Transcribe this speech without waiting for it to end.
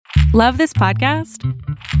Love this podcast?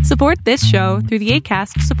 Support this show through the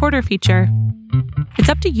Acast supporter feature. It's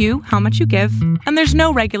up to you how much you give, and there's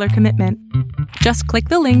no regular commitment. Just click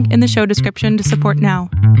the link in the show description to support now.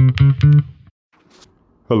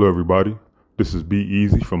 Hello, everybody. This is Be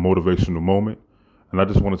Easy from Motivational Moment, and I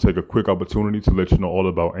just want to take a quick opportunity to let you know all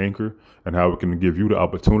about Anchor and how it can give you the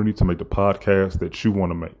opportunity to make the podcast that you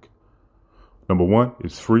want to make. Number one,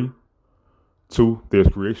 it's free. Two, there's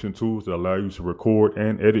creation tools that allow you to record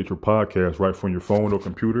and edit your podcast right from your phone or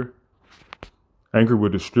computer. Anchor will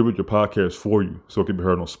distribute your podcast for you so it can be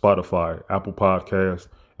heard on Spotify, Apple Podcasts,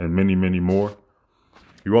 and many, many more.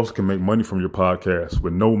 You also can make money from your podcast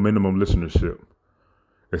with no minimum listenership.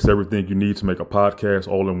 It's everything you need to make a podcast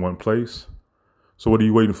all in one place. So what are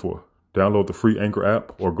you waiting for? Download the free Anchor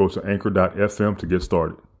app or go to anchor.fm to get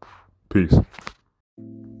started. Peace.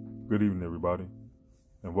 Good evening, everybody,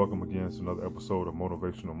 and welcome again to another episode of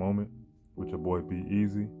Motivational Moment with your boy Be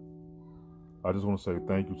Easy. I just want to say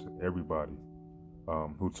thank you to everybody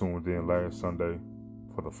who tuned in last Sunday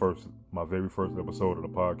for my very first episode of the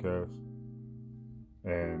podcast.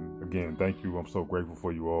 And again, thank you. I'm so grateful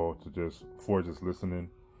for you all for just listening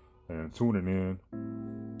and tuning in.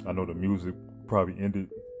 I know the music probably ended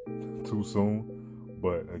too soon,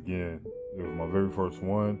 but again, it was my very first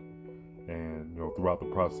one, and throughout the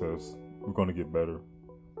process, we're going to get better.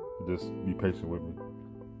 Just be patient with me.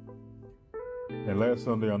 And last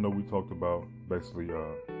Sunday, I know we talked about basically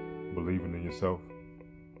believing in yourself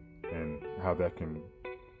and how that can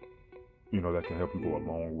help you go a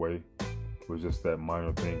long way with just that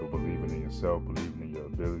minor thing of believing in yourself, believing in your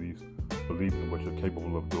abilities, believing in what you're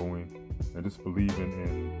capable of doing, and just believing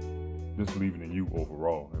in you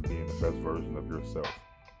overall and being the best version of yourself.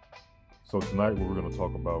 So tonight, we're actually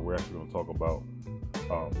going to talk about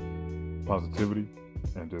positivity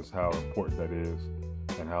and just how important that is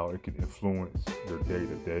and how it can influence your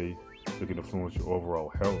day-to-day. It can influence your overall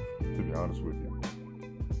health, to be honest with you.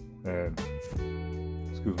 And,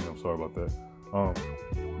 excuse me, I'm sorry about that.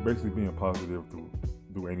 Basically being positive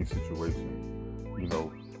through any situation.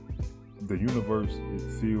 The universe, it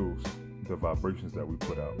feels the vibrations that we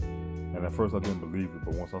put out. And at first I didn't believe it,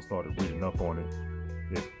 but once I started reading up on it,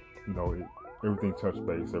 everything touched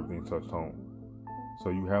base, everything touched home. So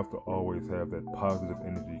you have to always have that positive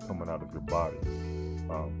energy coming out of your body.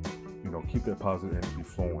 Keep that positive energy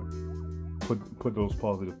flowing. Put those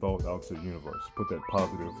positive thoughts out to the universe. Put that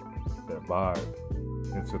vibe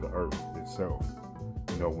into the earth itself.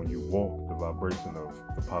 When you walk, the vibration of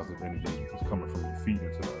the positive energy is coming from your feet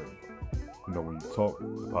into the earth. When you talk,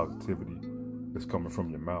 the positivity is coming from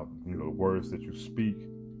your mouth. The words that you speak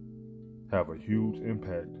have a huge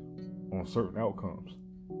impact on certain outcomes.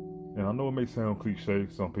 And I know it may sound cliche.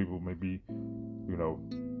 Some people may be,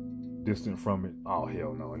 distant from it. Oh,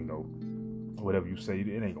 hell no, whatever you say,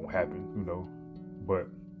 it ain't gonna happen, But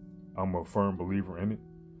I'm a firm believer in it,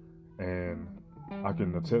 and I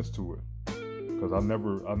can attest to it because I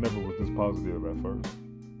never was this positive at first.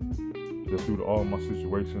 Just due to all my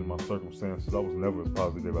situations, my circumstances, I was never as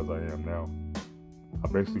positive as I am now. I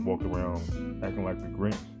basically walked around acting like the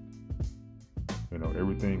Grinch.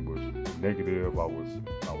 Everything was negative. I was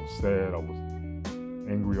sad. I was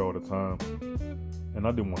angry all the time. And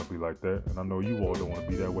I didn't want to be like that. And I know you all don't want to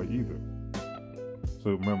be that way either.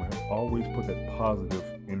 So remember, always put that positive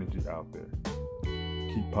energy out there.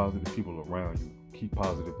 Keep positive people around you. Keep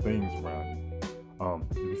positive things around you.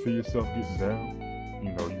 If you feel yourself getting down,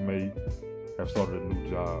 you may have started a new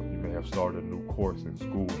job. You may have started a new course in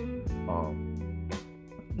school.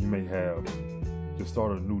 You may have just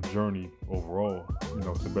started a new journey overall,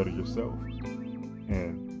 to better yourself.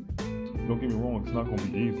 And don't get me wrong, it's not going to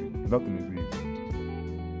be easy. Nothing is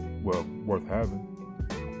easy. Well, worth having.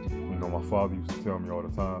 My father used to tell me all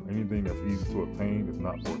the time, anything that's easy to obtain is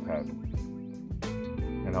not worth having.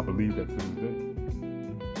 And I believe that to this day.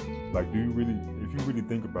 Like, if you really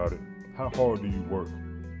think about it, how hard do you work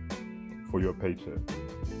for your paycheck?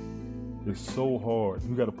 It's so hard.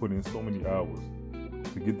 You got to put in so many hours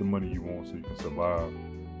to get the money you want so you can survive,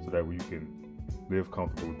 so that way you can live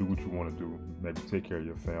comfortable, do what you want to do, maybe take care of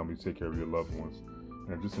your family, take care of your loved ones,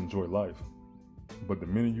 and just enjoy life. But the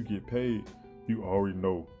minute you get paid, you already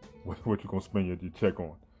know what you're going to spend your check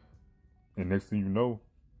on. And next thing you know,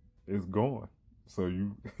 it's gone. So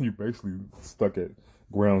you basically stuck at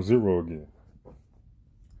ground zero again.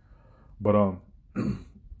 But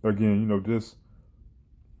again, just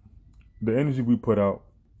the energy we put out,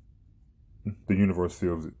 the universe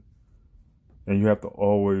feels it. And you have to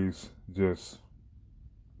always just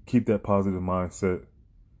keep that positive mindset.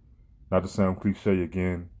 Not to sound cliche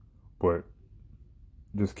again, but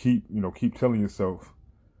just keep telling yourself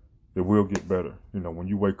It will get better. When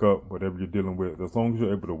you wake up, whatever you're dealing with, as long as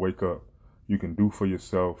you're able to wake up, you can do for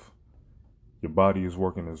yourself. Your body is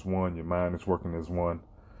working as one. Your mind is working as one.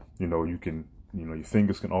 You can, your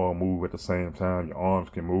fingers can all move at the same time. Your arms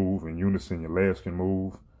can move in unison. Your legs can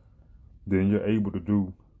move. Then you're able to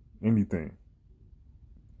do anything.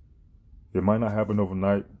 It might not happen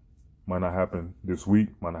overnight. Might not happen this week.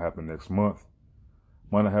 Might not happen next month.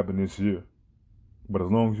 Might not happen this year. But as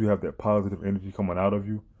long as you have that positive energy coming out of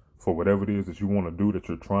you for whatever it is that you want to do, that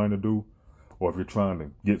you're trying to do, or if you're trying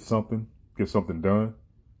to get something done,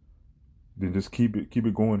 then just keep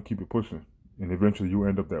it going, keep it pushing. And eventually you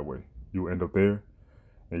end up that way. You end up there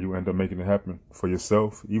and you end up making it happen for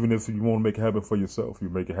yourself. Even if you want to make it happen for yourself, you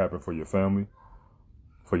make it happen for your family,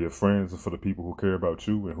 for your friends, and for the people who care about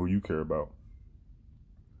you and who you care about.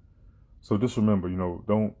 So just remember,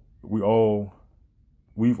 we've all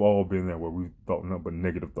been there where we've thought nothing but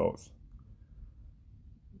negative thoughts.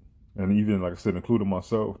 And even, like I said, including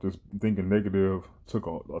myself, just thinking negative took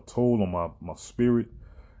a toll on my spirit.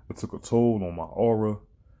 It took a toll on my aura.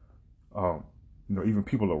 Even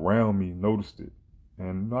people around me noticed it.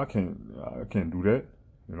 And I can't do that,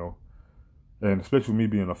 And especially me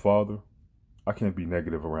being a father, I can't be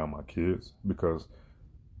negative around my kids because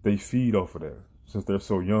they feed off of that. Since they're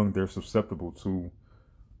so young, they're susceptible to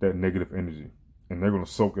that negative energy. And they're going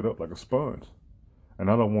to soak it up like a sponge. And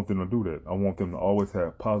I don't want them to do that. I want them to always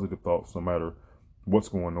have positive thoughts no matter what's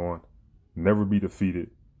going on, never be defeated,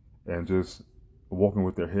 and just walking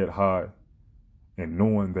with their head high and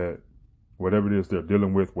knowing that whatever it is they're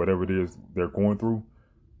dealing with, whatever it is they're going through,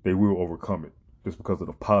 they will overcome it just because of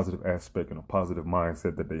the positive aspect and the positive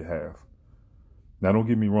mindset that they have. Now, don't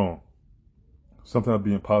get me wrong. Sometimes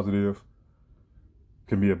being positive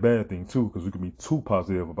can be a bad thing too, because we can be too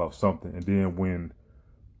positive about something, and then when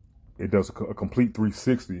it does a complete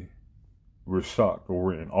 360, we're shocked or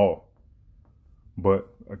we're in awe. But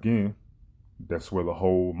again, that's where the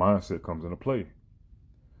whole mindset comes into play.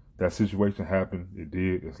 That situation happened. It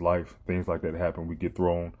did. It's life. Things like that happen. We get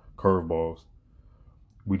thrown curveballs.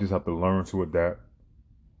 We just have to learn to adapt,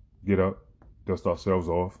 get up, dust ourselves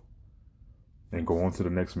off, and go on to the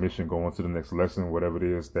next mission, go on to the next lesson, whatever it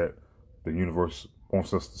is that the universe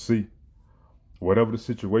wants us to see. Whatever the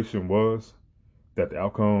situation was, that the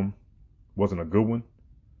outcome wasn't a good one,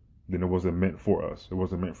 then it wasn't meant for us. It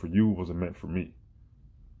wasn't meant for you. It wasn't meant for me.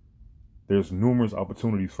 There's numerous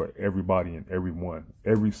opportunities for everybody and everyone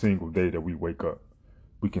every single day that we wake up.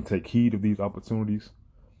 We can take heed of these opportunities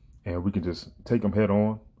and we can just take them head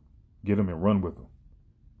on, get them and run with them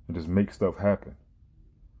and just make stuff happen.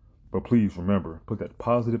 But please remember, put that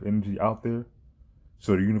positive energy out there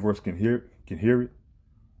so the universe can hear it,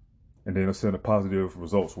 and then it'll send the positive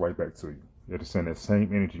results right back to you. It'll send that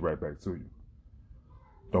same energy right back to you.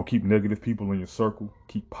 Don't keep negative people in your circle.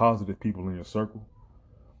 Keep positive people in your circle.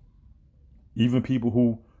 Even people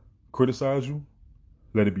who criticize you,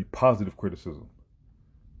 let it be positive criticism.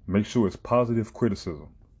 Make sure it's positive criticism.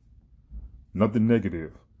 Nothing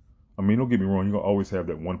negative. I mean, don't get me wrong, you're going to always have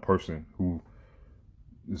that one person who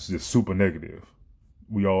is just super negative.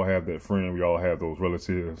 We all have that friend. We all have those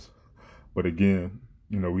relatives. But again,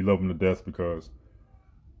 we love them to death because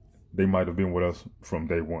they might have been with us from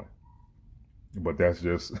day one. But that's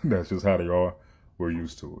just how they are. We're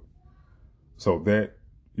used to it. So that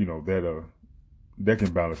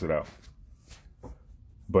can balance it out.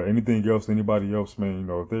 But anything else, anybody else, man,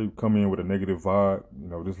 if they come in with a negative vibe,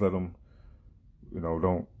 just let them,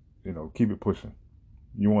 keep it pushing.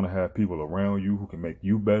 You want to have people around you who can make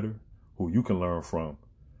you better, who you can learn from.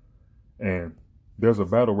 And there's a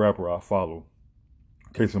battle rapper I follow.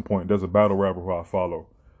 Case in point, there's a battle rapper who I follow.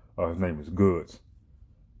 His name is Goods.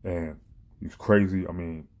 And he's crazy. I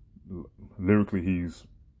mean, lyrically, he's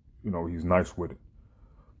nice with it.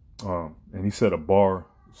 And he said a bar,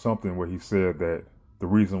 something where he said that the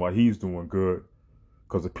reason why he's doing good,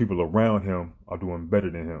 because the people around him are doing better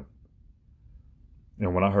than him.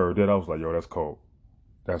 And when I heard that, I was like, yo, that's cold.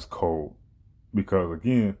 That's cold. Because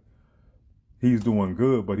again, he's doing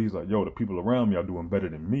good, but he's like, yo, the people around me are doing better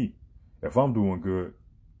than me. If I'm doing good,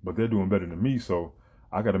 but they're doing better than me, so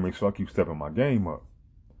I got to make sure I keep stepping my game up.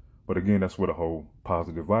 But again, that's where the whole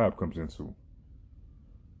positive vibe comes into.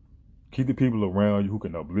 Keep the people around you who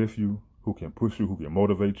can uplift you, who can push you, who can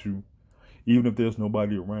motivate you, even if there's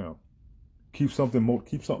nobody around. Keep something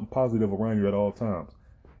positive around you at all times.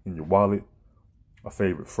 In your wallet, a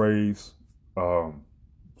favorite phrase,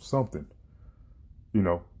 something.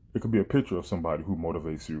 It could be a picture of somebody who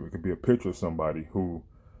motivates you. It could be a picture of somebody who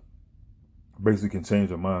basically can change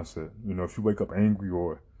your mindset. If you wake up angry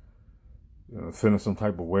or feeling some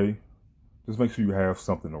type of way, just make sure you have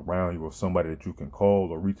something around you or somebody that you can call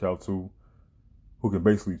or reach out to who can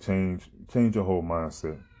basically change your whole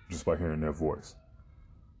mindset just by hearing their voice.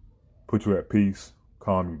 Put you at peace,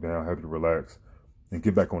 calm you down, help you relax, and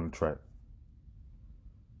get back on the track.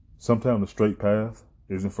 Sometimes the straight path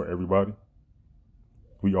isn't for everybody.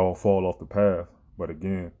 We all fall off the path, but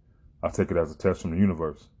again, I take it as a test from the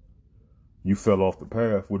universe. You fell off the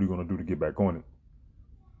path, what are you going to do to get back on it?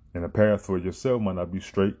 And the path for yourself might not be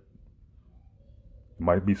straight. It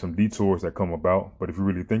might be some detours that come about, but if you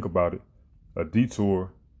really think about it, a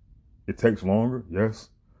detour, it takes longer, yes,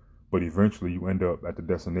 but eventually you end up at the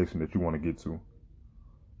destination that you want to get to.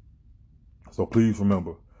 So please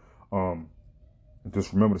remember,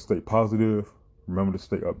 just remember to stay positive, remember to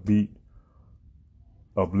stay upbeat,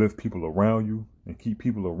 uplift people around you, and keep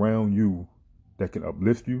people around you that can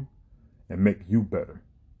uplift you and make you better.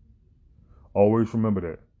 Always remember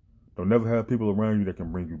that. Don't never have people around you that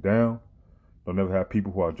can bring you down. Don't never have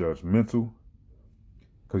people who are judgmental,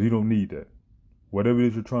 because you don't need that. Whatever it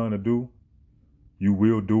is you're trying to do, you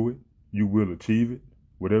will do it. You will achieve it.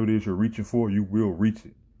 Whatever it is you're reaching for, you will reach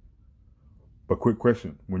it. But quick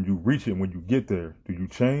question, when you reach it, when you get there, do you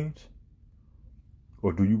change?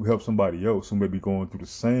 Or do you help somebody else who may be going through the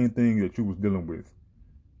same thing that you was dealing with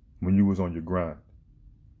when you was on your grind?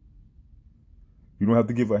 You don't have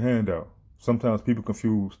to give a handout. Sometimes people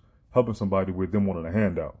confuse helping somebody with them wanting a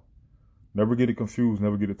handout. Never get it confused,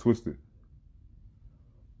 never get it twisted.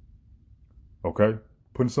 Okay?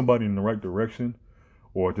 Putting somebody in the right direction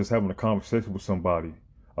or just having a conversation with somebody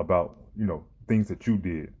about, things that you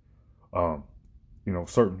did,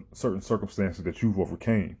 certain circumstances that you've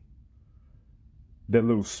overcame. That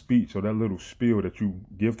little speech or that little spiel that you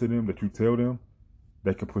give to them, that you tell them,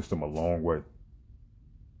 that can push them a long way.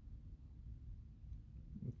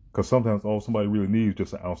 Because sometimes all somebody really needs is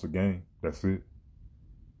just an ounce of game. That's it.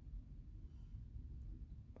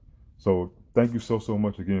 So thank you so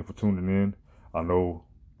much again for tuning in. I know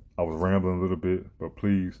I was rambling a little bit, but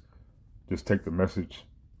please just take the message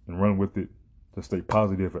and run with it. To stay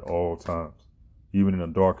positive at all times. Even in the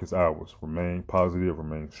darkest hours, remain positive,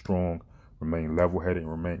 remain strong, remain level-headed, and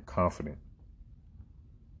remain confident.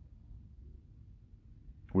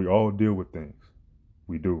 We all deal with things.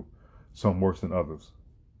 We do. Some worse than others.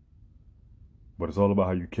 But it's all about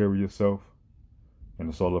how you carry yourself, and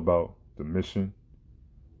it's all about the mission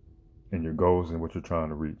and your goals and what you're trying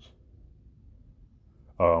to reach.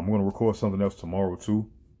 I'm going to record something else tomorrow too.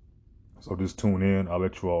 So just tune in. I'll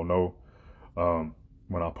let you all know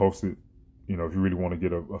when I post it. If you really want to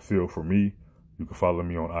get a feel for me, you can follow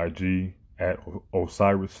me on IG at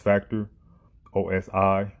Osiris Factor, OSIRISFACTOR.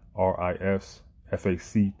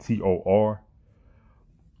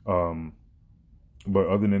 But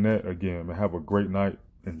other than that, again, have a great night.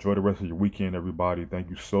 Enjoy the rest of your weekend, everybody.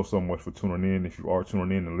 Thank you so much for tuning in. If you are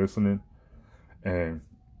tuning in and listening, and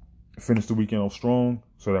finish the weekend off strong,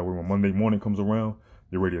 so that when Monday morning comes around,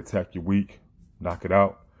 you're ready to attack your week, knock it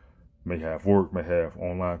out. May have work, may have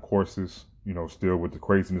online courses, still with the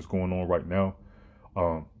craziness going on right now.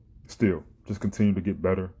 Still, just continue to get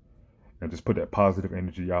better and just put that positive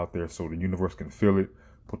energy out there so the universe can feel it.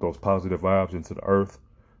 Put those positive vibes into the earth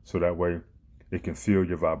so that way it can feel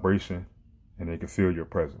your vibration and it can feel your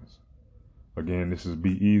presence. Again, this is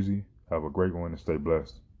Be Easy. Have a great one and stay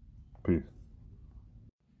blessed. Peace.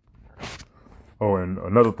 Oh, and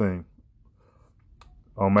another thing,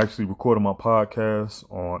 I'm actually recording my podcast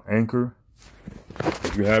on Anchor.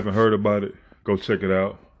 If you haven't heard about it, go check it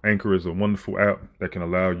out. Anchor is a wonderful app that can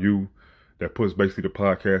allow you, that puts basically the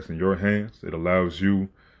podcast in your hands. It allows you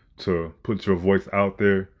to put your voice out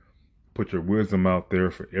there, put your wisdom out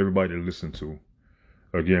there for everybody to listen to.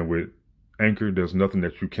 Again, with Anchor, there's nothing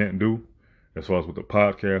that you can't do as far as with the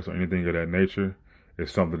podcast or anything of that nature.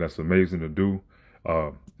 It's something that's amazing to do.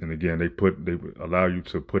 And again, they allow you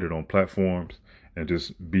to put it on platforms and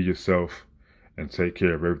just be yourself and take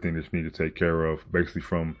care of everything that you need to take care of, basically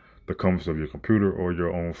from the comforts of your computer or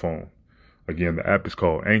your own phone. Again, the app is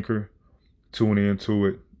called Anchor. Tune into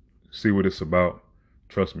it, see what it's about.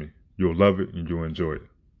 Trust me, you'll love it and you'll enjoy it.